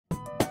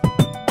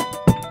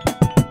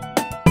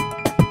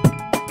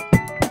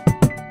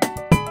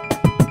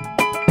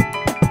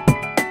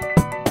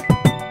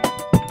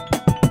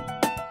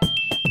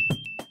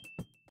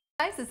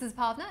Guys, this is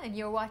Bhavna and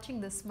you're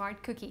watching The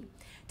Smart Cookie.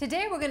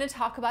 Today we're going to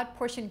talk about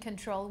portion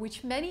control,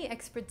 which many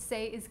experts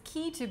say is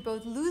key to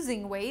both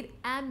losing weight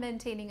and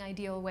maintaining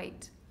ideal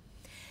weight.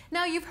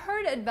 Now, you've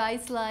heard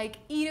advice like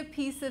eat a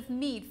piece of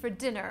meat for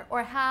dinner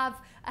or have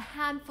a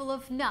handful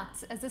of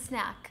nuts as a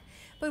snack.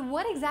 But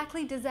what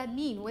exactly does that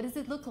mean? What does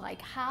it look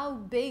like? How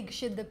big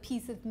should the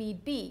piece of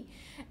meat be?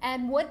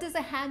 And what does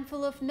a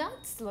handful of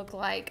nuts look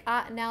like?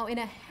 Now, in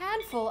a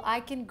handful, I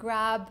can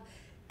grab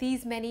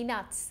these many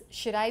nuts.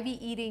 Should I be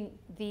eating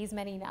these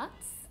many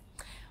nuts?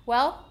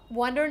 Well,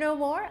 wonder no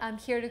more. I'm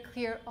here to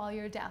clear all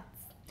your doubts.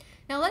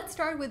 Now let's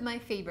start with my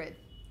favorite,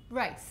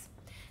 rice.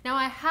 Now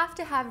I have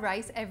to have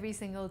rice every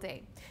single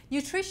day.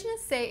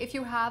 Nutritionists say if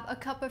you have a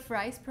cup of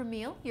rice per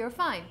meal, you're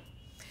fine.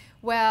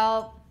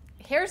 Well,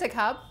 here's a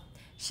cup.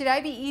 Should I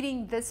be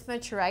eating this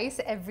much rice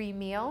every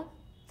meal?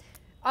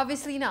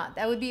 Obviously not.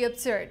 That would be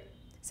absurd.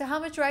 So how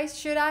much rice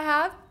should I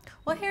have?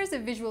 Well, here's a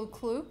visual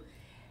clue.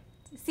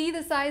 See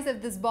the size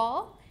of this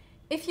ball?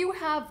 If you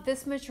have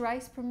this much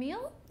rice per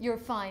meal, you're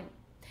fine.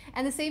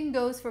 And the same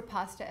goes for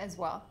pasta as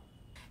well.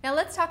 Now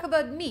let's talk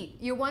about meat.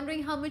 You're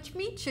wondering how much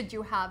meat should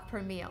you have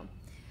per meal?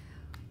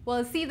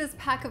 Well, see this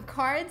pack of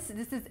cards?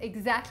 This is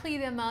exactly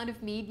the amount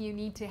of meat you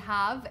need to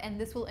have, and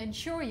this will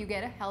ensure you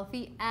get a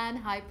healthy and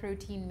high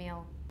protein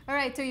meal.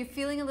 Alright, so you're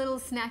feeling a little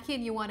snacky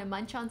and you want to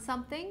munch on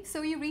something,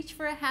 so you reach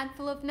for a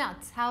handful of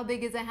nuts. How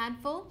big is a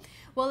handful?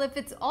 Well, if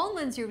it's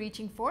almonds you're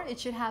reaching for, it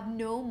should have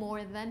no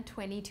more than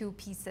 22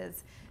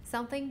 pieces.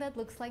 Something that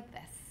looks like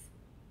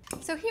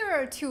this. So here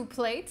are 2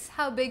 plates.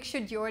 How big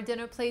should your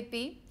dinner plate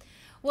be?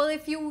 Well,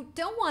 if you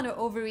don't want to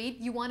overeat,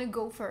 you want to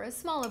go for a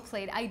smaller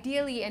plate.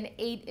 Ideally, an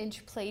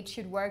 8-inch plate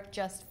should work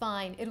just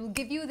fine. It will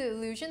give you the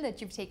illusion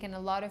that you've taken a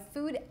lot of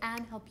food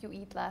and help you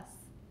eat less.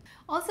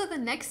 Also, the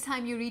next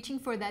time you're reaching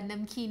for that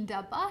namkeen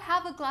dabba,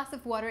 have a glass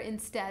of water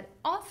instead.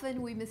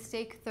 Often we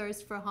mistake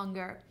thirst for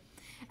hunger.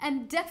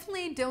 And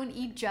definitely don't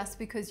eat just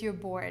because you're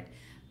bored.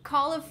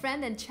 Call a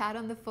friend and chat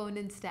on the phone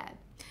instead.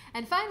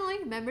 And finally,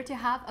 remember to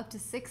have up to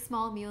 6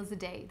 small meals a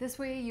day. This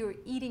way you're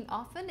eating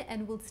often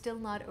and will still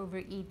not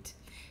overeat.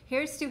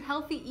 Here's to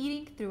healthy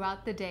eating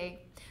throughout the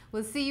day.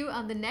 We'll see you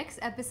on the next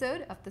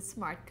episode of The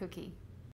Smart Cookie.